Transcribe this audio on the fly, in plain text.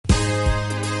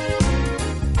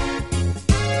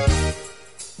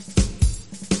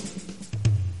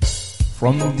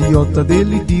From the altar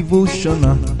daily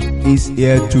devotional is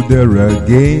here today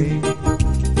again.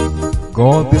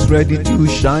 God is ready to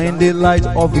shine the light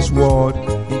of His word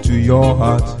into your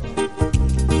heart.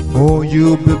 Oh,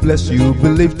 you'll be blessed, you'll be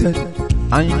lifted,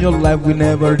 and your life will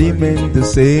never remain the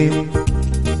same.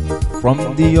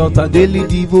 From the altar daily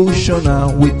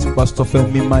devotional with Pastor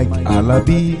Femi Mike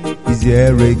Alabi is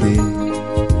here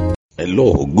again.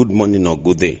 Hello, good morning or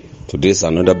good day. Today is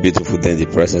another beautiful day in the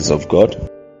presence of God.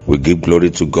 We give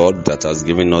glory to God that has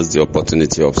given us the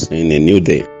opportunity of seeing a new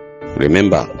day.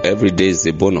 Remember, every day is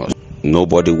a bonus.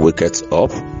 Nobody waketh up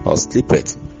or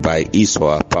sleepeth by his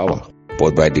or her power,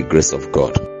 but by the grace of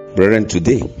God. Brethren,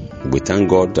 today, we thank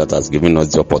God that has given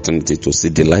us the opportunity to see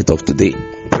the light of today.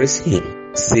 Praise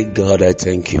Him. Say, God, I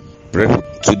thank you. Brethren,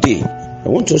 today, I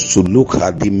want us to look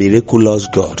at the miraculous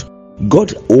God.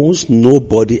 God owes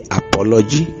nobody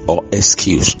apology or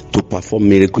excuse to perform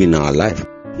miracle in our life.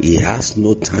 He has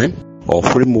no time or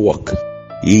framework.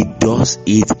 He does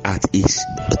it at His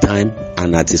time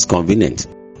and at His convenience.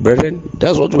 Brethren,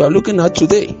 that's what we are looking at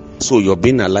today. So your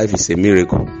being alive is a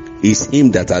miracle. It's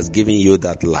Him that has given you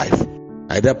that life.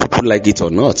 Either people like it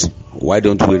or not, why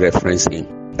don't we reference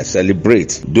Him? I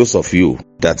celebrate those of you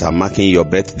that are marking your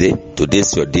birthday.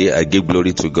 Today's your day. I give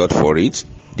glory to God for it.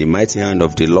 The mighty hand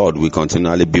of the Lord will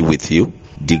continually be with you.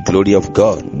 The glory of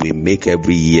God will make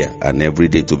every year and every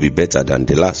day to be better than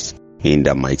the last. In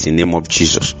the mighty name of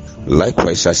Jesus.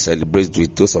 Likewise, I celebrate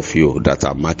with those of you that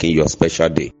are marking your special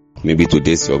day. Maybe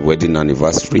today is your wedding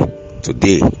anniversary.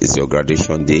 Today is your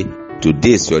graduation day.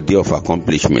 Today is your day of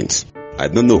accomplishments. I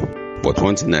don't know, but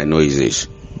one thing I know is this: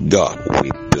 God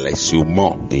will bless you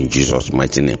more in Jesus'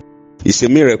 mighty name. It's a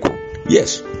miracle.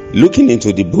 Yes. Looking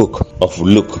into the book of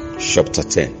Luke chapter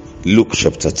 10. Luke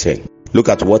chapter 10. Look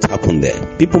at what happened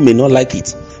there. People may not like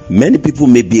it. Many people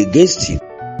may be against you.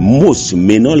 Most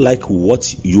may not like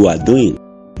what you are doing.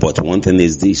 But one thing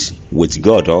is this: with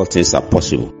God all things are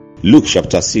possible. Luke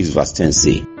chapter 6 verse 10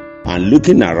 say, "And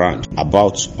looking around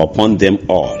about upon them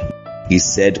all, he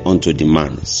said unto the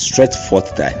man, Stretch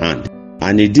forth thy hand.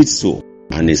 And he did so,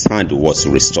 and his hand was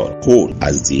restored, whole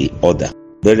as the other."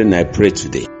 Brethren, I pray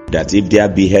today that if there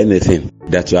be anything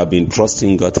that you have been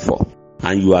trusting God for,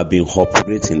 and you have been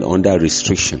operating under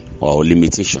restriction or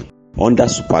limitation, under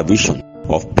supervision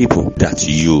of people that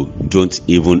you don't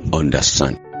even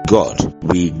understand, God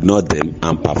will ignore them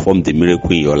and perform the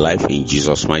miracle in your life in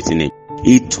Jesus' mighty name.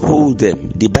 He told them,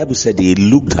 the Bible said He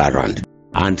looked around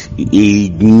and He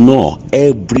ignored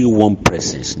everyone's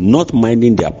presence, not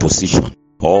minding their position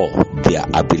or their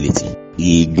ability.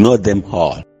 He ignored them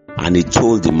all, and He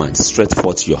told the man, Stretch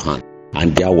forth your hand.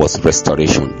 And there was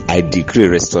restoration. I decree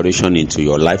restoration into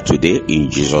your life today in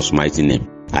Jesus' mighty name.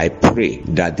 I pray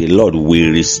that the Lord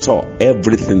will restore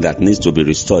everything that needs to be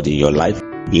restored in your life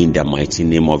in the mighty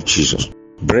name of Jesus.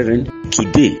 Brethren,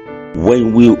 today,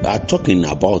 when we are talking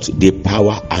about the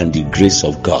power and the grace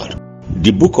of God,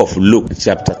 the book of Luke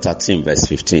chapter 13 verse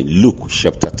 15, Luke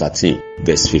chapter 13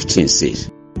 verse 15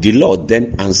 says, "The Lord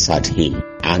then answered him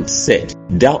and said,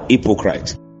 Thou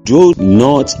hypocrite, do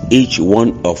not each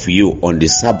one of you on the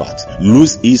Sabbath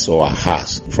loose his or her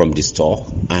ass from the store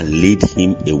and lead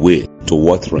him away to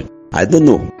watering?" I don't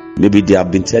know. Maybe they have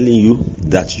been telling you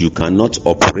that you cannot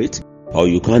operate or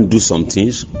you can't do some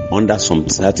things under some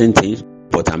certain things.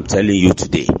 But I'm telling you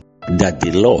today that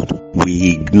the Lord will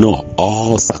ignore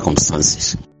all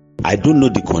circumstances. I don't know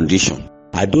the condition.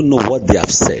 I don't know what they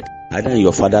have said, either in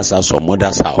your father's house or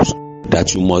mother's house,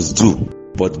 that you must do.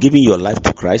 But giving your life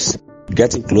to Christ,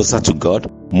 getting closer to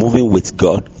God, moving with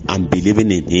God, and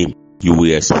believing in Him, you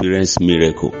will experience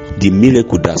miracle. The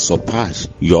miracle that surpasses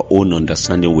your own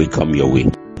understanding will come your way.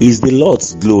 It's the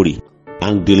Lord's glory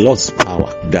and the Lord's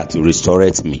power that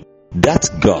restored me. That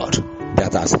God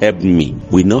that has helped me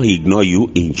will not ignore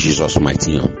you in Jesus'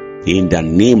 mighty name. In the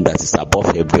name that is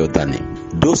above every other name.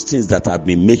 Those things that have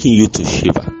been making you to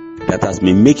shiver, that has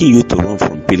been making you to run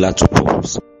from pillar to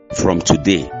post, from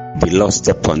today, the Lord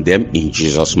step on them in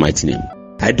Jesus' mighty name.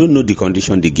 I don't know the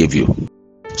condition they gave you.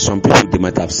 Some people, they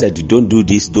might have said, don't do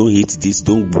this, don't eat this,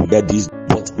 don't wear this.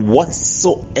 But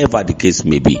whatsoever the case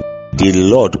may be, the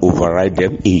Lord override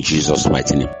them in Jesus'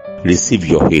 mighty name. Receive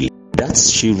your healing.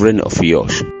 That's children of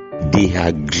yours. They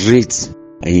are great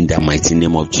in the mighty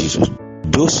name of Jesus.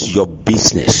 Those your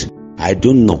business, I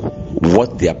don't know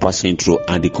what they are passing through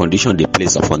and the condition they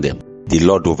place upon them. The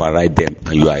Lord override them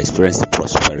and you are experiencing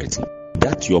prosperity.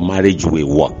 That your marriage will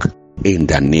work in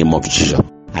the name of Jesus.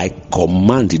 I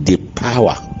command the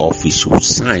power of His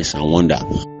signs and wonder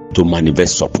to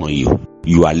manifest upon you.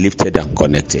 You are lifted and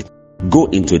connected. Go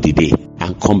into the day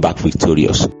and come back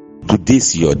victorious.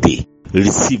 Today's your day.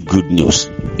 Receive good news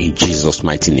in Jesus'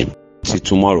 mighty name. Till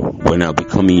tomorrow, when I'll be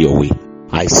coming your way,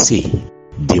 I say,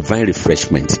 divine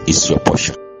refreshment is your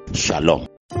portion. Shalom.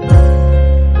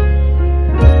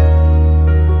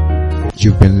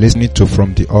 You've been listening to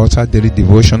From the Altar Daily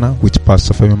Devotional with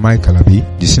Pastor Femi Mike Alabi,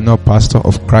 the Senior Pastor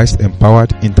of Christ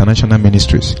Empowered International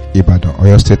Ministries, Ibadan,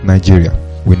 Oyo State, Nigeria.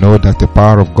 We know that the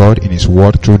power of God in His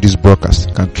Word through this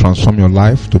broadcast can transform your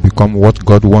life to become what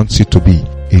God wants you to be,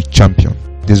 a champion.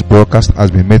 This broadcast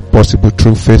has been made possible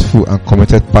through faithful and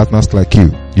committed partners like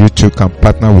you. You too can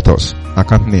partner with us.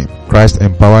 Account name, Christ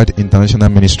Empowered International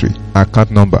Ministry. Account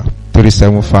number,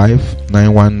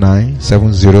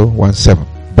 375-919-7017.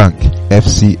 Bank,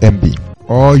 FCMB.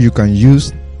 Or you can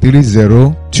use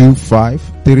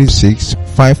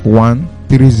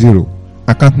 3025365130.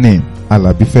 Account name,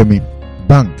 Alabi Femi.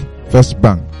 Bank, First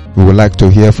Bank. We would like to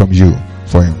hear from you.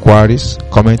 For inquiries,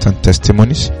 comments and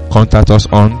testimonies, contact us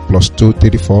on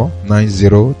 +234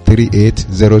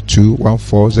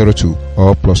 9038021402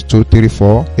 or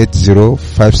 +234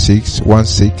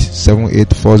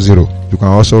 8056167840. You can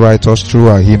also write us through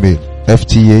our email,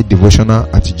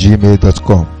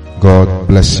 ftadevotional@gmail.com. God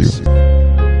bless you.